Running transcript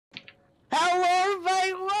Hello,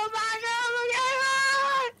 everybody! Oh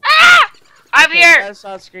my god! Ah! I'm Okay, here! you gotta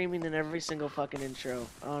stop screaming in every single fucking intro,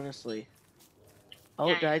 honestly. Oh,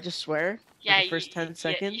 Yeah, did I just swear? yeah, For the first 10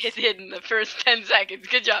 seconds? you did in the first 10 seconds.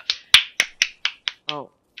 Good job. Oh.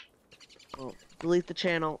 Oh. Delete the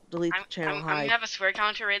channel. Delete the channel. I'm gonna Hide. have a swear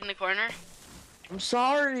counter right in the corner. I'm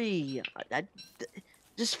sorry! I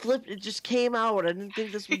just flipped. It just came out. I didn't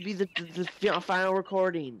think this would be the final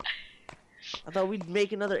recording. I thought we'd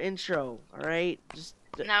make another intro, alright? Just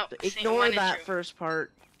No, ignore one that intro. first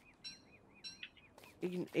part. You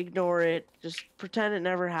can ignore it. Just pretend it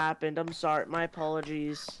never happened. I'm sorry. My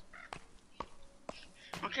apologies.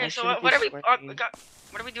 Okay, I so shouldn't what be are we? swearing.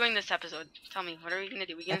 What are we doing this episode? Tell me, what are we gonna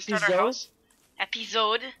do? We gonna start our Episode? house?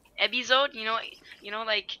 Episode? You know,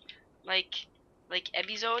 like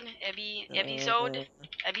episode,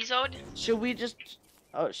 episode. Should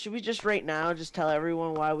we just right now just tell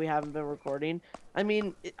everyone why we haven't been recording? I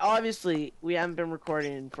mean, obviously we haven't been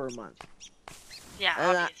recording for a month. Yeah,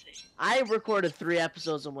 And obviously. I recorded 3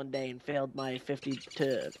 episodes in one day and failed my 50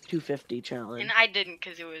 to 250 challenge. And I didn't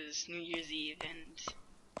because it was New Year's Eve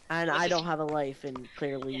And What's I this- don't have a life, and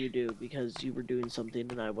clearly Yeah. you do because you were doing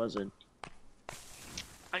something and I wasn't.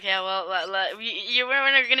 Okay, well,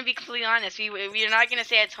 we're gonna be completely honest. We're not gonna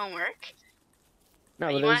say it's homework. No,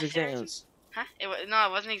 You but it was wanna say anything? exams. Huh? No,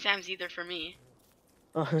 it wasn't exams either for me.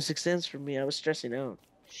 Oh, it was exams for me. I was stressing out.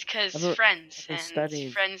 It's because I've been friends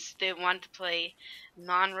studying. friends didn't want to play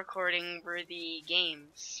non-recording worthy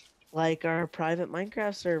games. Like our private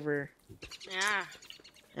Minecraft server. Yeah.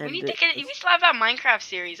 And We need to get. We still have that Minecraft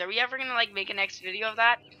series. Are we ever gonna like make a next video of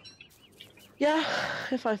that? Yeah,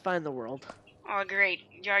 if I find the world. Oh, great!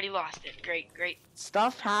 You already lost it. Great, great.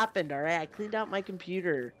 Stuff happened, alright? I cleaned out my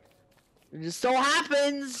computer. It just so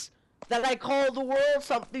happens that I called the world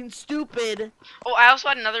something stupid. Oh, I also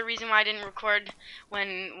had another reason why I didn't record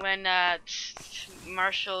when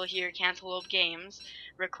Marshall here, Cantaloupe Games,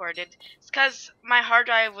 recorded. It's because my hard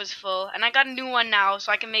drive was full, and I got a new one now,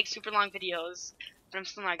 so I can make super long videos. But I'm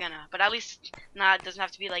still not gonna. But at least, it doesn't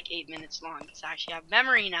have to be like 8 minutes long. It's actually have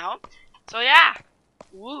memory now. So yeah,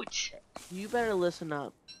 woot. You better listen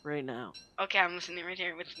up right now. Okay, I'm listening right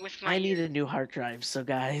here with my. I need a new hard drive, so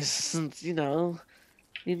guys, since, you know,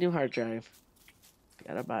 need a new hard drive.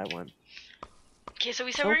 Gotta buy one. Okay, so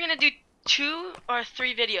we said we were gonna do 2 or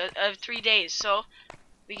 3 videos of 3 days. So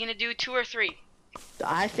we're gonna do 2 or 3.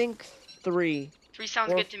 I think 3. 3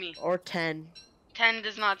 sounds good to me. Or 10. 10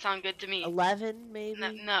 does not sound good to me. 11,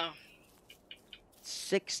 maybe? No.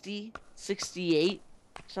 60, 68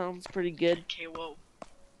 sounds pretty good. Okay, whoa.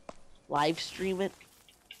 Live stream it.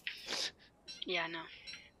 Yeah, no.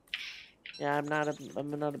 Yeah, I'm not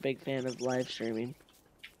a big fan of live streaming.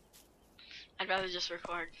 I'd rather just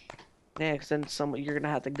record. Yeah, cause then you're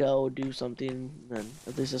gonna have to go do something. Then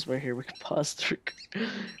at least this right here we can pause the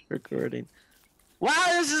recording. Wow,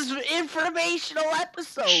 this is an informational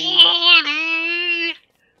episode.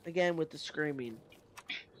 Again with the screaming.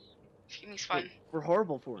 Screaming's fun. We're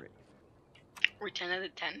horrible for it. We're 10 out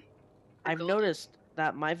of 10. I've Gold. noticed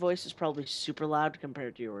that my voice is probably super loud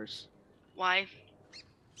compared to yours. Why?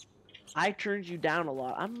 I turned you down a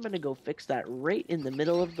lot. I'm gonna go fix that right in the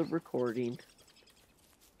middle of the recording.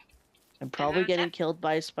 I'm probably getting killed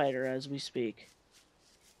by a spider as we speak.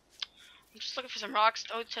 I'm just looking for some rocks.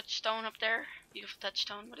 Oh, touchstone up there. Beautiful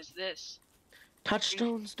touchstone. What is this?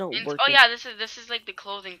 Touchstones don't work. Oh yeah, this is like the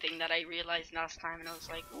clothing thing that I realized last time, and I was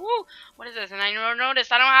like, "Woo, what is this?" And I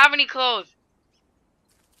noticed I don't have any clothes.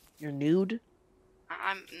 You're nude?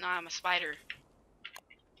 I'm a spider.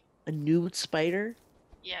 A nude spider?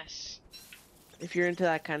 Yes. If you're into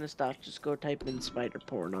that kind of stuff, just go type in spider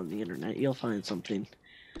porn on the internet. You'll find something.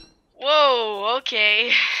 Whoa.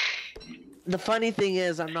 Okay. The funny thing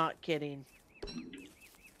is, I'm not kidding.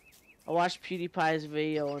 I watched PewDiePie's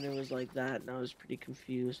video and it was like that, and I was pretty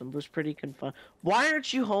confused. I was pretty confused. Why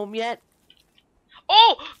aren't you home yet?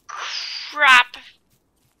 Oh crap!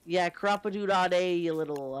 Yeah, Crappadoo.a, you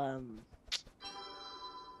little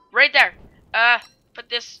Right there. Put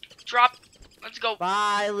this. Drop. Let's go.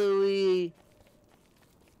 Bye, Louie.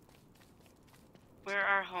 Where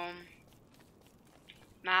our home?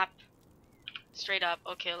 Map. Straight up.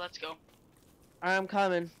 Okay, let's go. Alright, I'm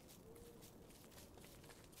coming.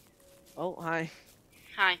 Oh, hi.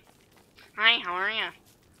 Hi. Hi, how are ya?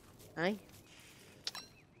 Hi.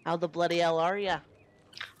 How the bloody hell are ya?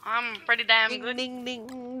 I'm pretty damn Ding, good. ding,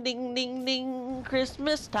 ding, ding, ding, ding.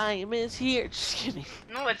 Christmas time is here. Just kidding.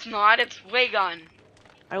 No, it's not. It's way gone.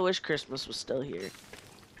 I wish Christmas was still here.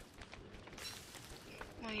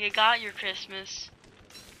 Well, you got your Christmas.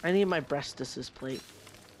 I need my breastises plate.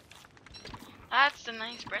 That's the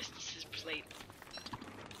nice breastises plate.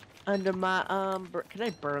 Under my can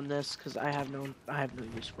I burn this? Cause I have no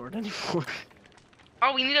use for it anymore.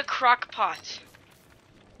 Oh, we need a crock pot.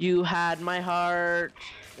 You had my heart.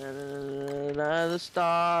 The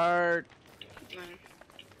start. Doing.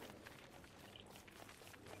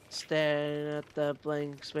 Staring at the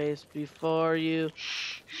blank space before you.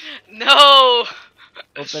 No.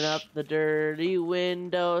 Open up the dirty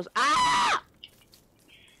windows. Ah!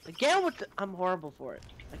 Again with the, I'm horrible for it.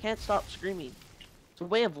 I can't stop screaming. It's a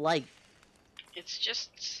way of life. It's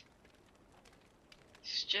just.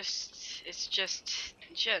 You're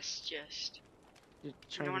You know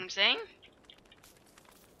what trying I'm saying?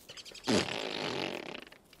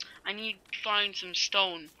 I need to find some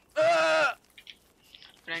stone. to...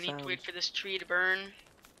 But I need to Sounds. wait for this tree to burn. And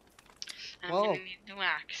I'm Whoa. gonna need a new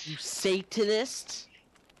axe. You Satanist?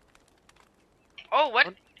 Oh, what?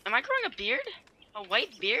 Am I growing a beard? A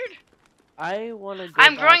white beard? I want to go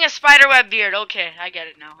I'm back. growing a spiderweb beard. Okay, I get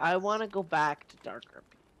it now. I want to go back to Darker.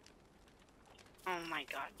 Oh my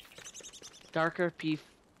god. Darker P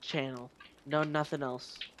channel. No, nothing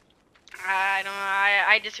else. I don't know.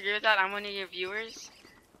 I disagree with that. I'm one of your viewers,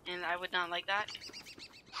 and I would not like that.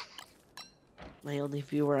 My only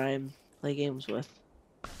viewer I play games with.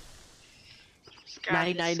 Just grab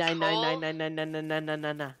this coal,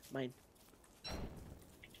 Mine.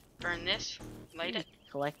 burn this, light it,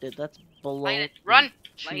 Collected. That's below. light it, run,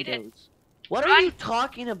 light it. Cheetos. What are Run. you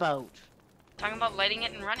talking about? Talking about lighting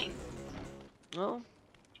it and running. Oh.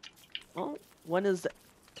 Oh. When is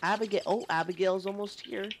Abigail? Oh, Abigail's almost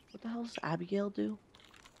here. What the hell does Abigail do?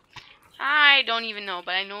 I don't even know,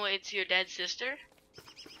 but I know it's your dead sister.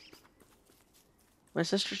 My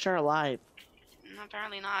sisters are alive.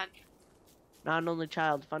 Apparently not. Not an only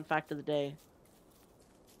child. Fun fact of the day.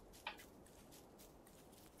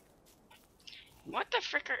 What the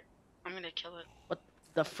fricker? I'm gonna kill it. What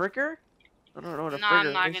the fricker? I don't know what a No, fricker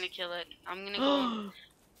I'm not is. gonna kill it. I'm gonna go.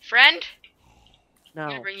 Friend, I'm No.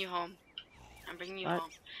 gonna bring you home. I'm bringing you What?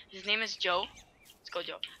 home. His name is Joe. Let's go,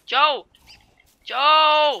 Joe. Joe!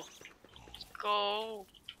 Joe! Let's go.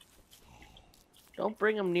 Don't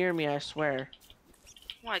bring him near me, I swear.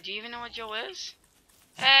 What, do you even know what Joe is?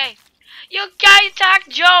 Hey! You guys attacked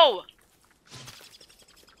Joe!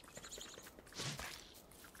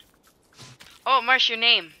 Oh, Marsh, your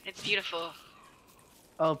name. It's beautiful.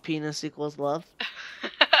 Oh, penis equals love?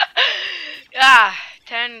 Ah,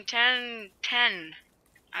 10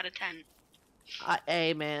 out of 10.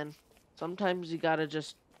 Hey, man. Sometimes you gotta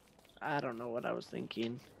just... I don't know what I was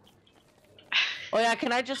thinking. Oh, yeah,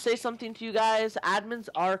 can I just say something to you guys? Admins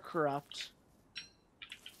are corrupt.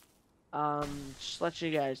 Just let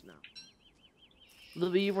you guys know.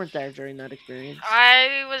 Libby, you weren't there during that experience.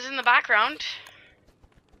 I was in the background.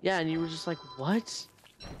 Yeah, and you were just like, what?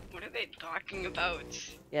 What are they talking about?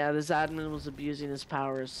 Yeah, this admin was abusing his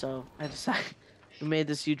powers, so I decided... We made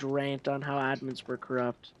this huge rant on how admins were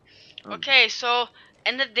corrupt. Okay, so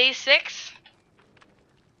end of day 6.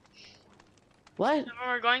 What? Is that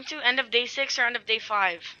where we're going to? End of day 6 or end of day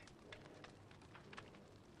 5?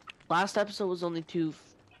 Last episode was only 2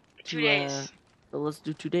 days. So let's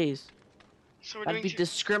do 2 days. So we're That'd doing be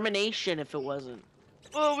discrimination if it wasn't.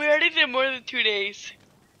 Well, we already did more than 2 days.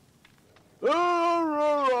 Shut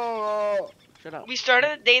up. We started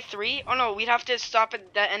at day 3. Oh no, we'd have to stop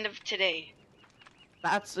at the end of today.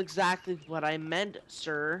 That's exactly what I meant,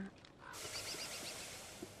 sir.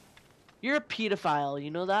 You're a pedophile, you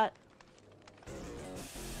know that?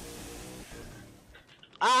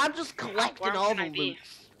 I'm just collecting Where all can the I be? loot.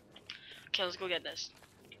 Okay, let's go get this.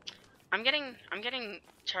 I'm getting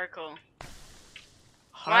charcoal.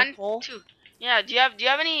 Harmful? 1, 2. Yeah, do you have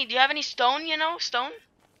any stone, stone?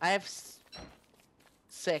 I have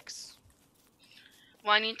 6.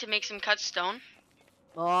 Well, I need to make some cut stone.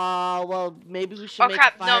 Oh, well, maybe we should Oh make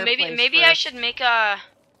crap, a no, maybe I first. should make a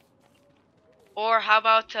or how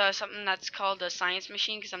about something that's called a science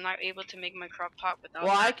machine, because I'm not able to make my crock pot without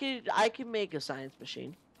Well, that. I can make a science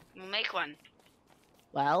machine. We'll make one.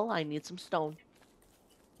 Well, I need some stone.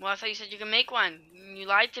 Well, I thought you said you can make one. You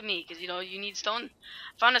lied to me, because you need stone.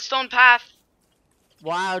 Found a stone path.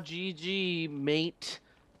 Wow, GG, mate.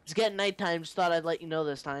 It's getting nighttime. Just thought I'd let you know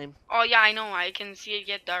this time. Oh yeah, I know. I can see it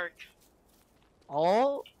get dark.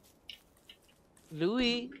 Oh,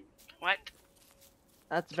 Louis, What?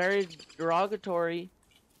 that's very derogatory.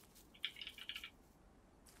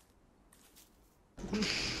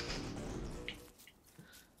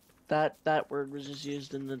 that word was just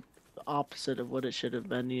used in the opposite of what it should have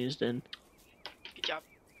been used in. Good job.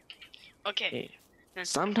 Okay. Hey, Then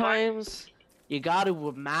sometimes you gotta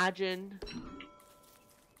imagine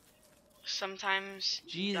sometimes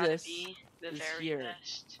you gotta Jesus be the is very here.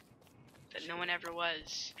 best that no one ever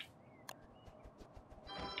was.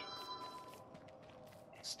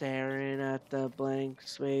 Staring at the blank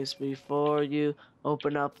space before you.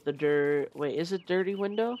 Open up the dirt. Wait, is it dirty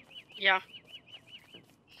window? Yeah.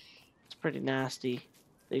 It's pretty nasty.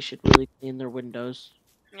 They should really clean their windows.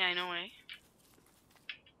 Yeah, I know, eh?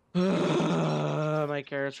 My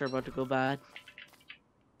carrots are about to go bad.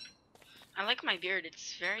 I like my beard.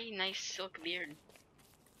 It's very nice silk beard.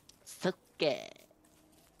 Suck it.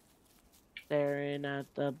 Staring at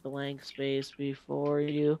the blank space before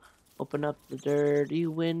you. Open up the dirty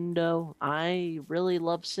window. I really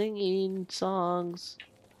love singing songs.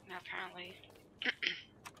 Yeah, apparently.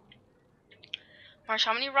 Marsh,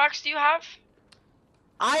 how many rocks do you have?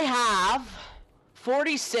 I have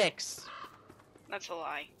 46. That's a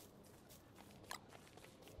lie.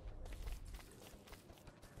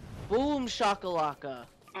 Boom shakalaka.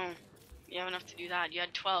 Oh, you have enough to do that. You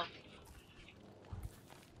had 12.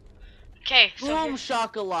 Okay, so Boom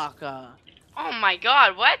shakalaka. oh my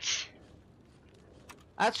god, what?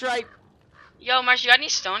 That's right. Yo, Marsh, you got any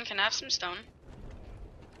stone? Can I have some stone?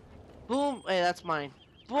 Boom. Hey, that's mine.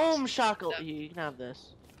 Boom shakalaka. You can have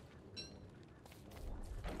this.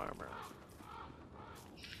 Armor.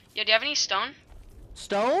 Yo, do you have any stone?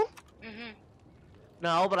 Stone? Mm-hmm.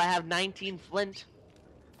 No, but I have 19 flint.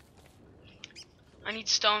 I need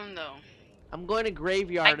stone, though. I'm going to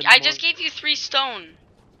graveyard. I just gave you 3 stone.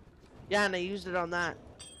 Yeah, and I used it on that.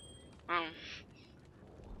 Oh.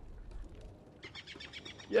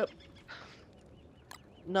 Yep.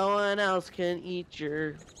 No one else can eat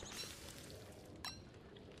your...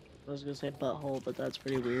 I was gonna say butthole, but that's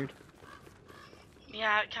pretty weird.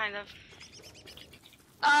 Yeah, kind of.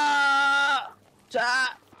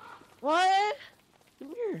 What?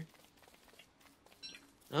 Come here.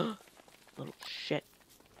 Little shit.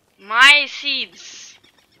 My seeds.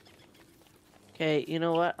 Okay, you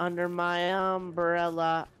know what? Under my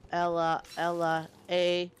umbrella, Ella,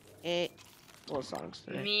 A. What songs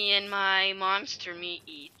today? Me and my monster meat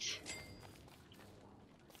eat.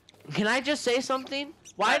 Can I just say something?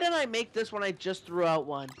 Why did I make this when I just threw out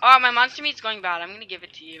one? Oh, my monster meat's going bad. I'm gonna give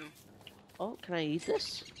it to you. Oh, can I eat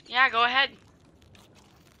this? Yeah, go ahead.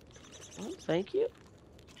 Oh, thank you.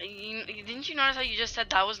 Didn't you notice how you just said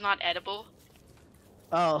that was not edible?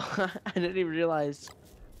 Oh, I didn't even realize.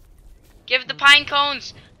 Give the pine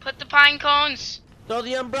cones. Put the pine cones. Throw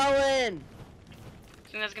the umbrella in. I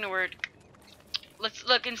think that's gonna work. Let's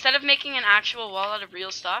look. Instead of making an actual wall out of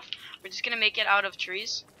real stuff, we're just gonna make it out of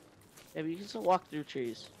trees. Yeah, but you can still walk through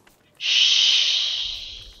trees.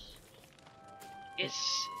 Shh.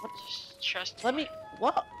 It's What? just trust. Let me.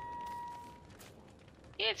 What?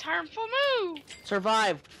 It's harmful. Moo.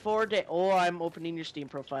 Survived 4 days. Oh, I'm opening your Steam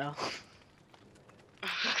profile.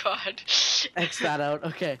 Oh God. X that out.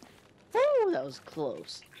 Okay. Woo, that was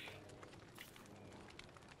close.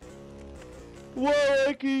 Whoa,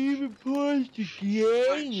 I can even pause the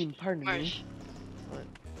game. Pardon me. Marsh. What?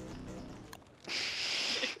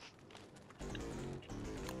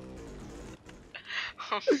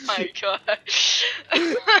 Oh my God.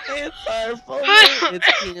 It's harmful. It's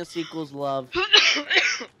penis equals love.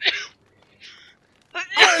 Alright,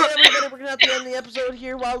 everybody, we're gonna have to end the episode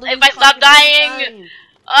here while Louise If I stop dying.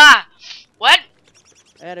 Ah. What?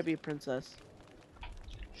 I gotta be a princess.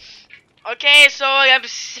 Okay, so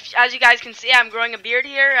as you guys can see, I'm growing a beard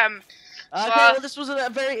here. Okay, well, this was a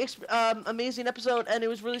very amazing episode, and it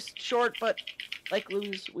was really short, but like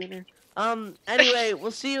Louis Wiener. Anyway,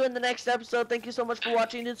 we'll see you in the next episode. Thank you so much for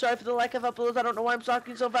watching, and sorry for the lack of uploads. I don't know why I'm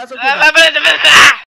talking so fast. Okay, bye.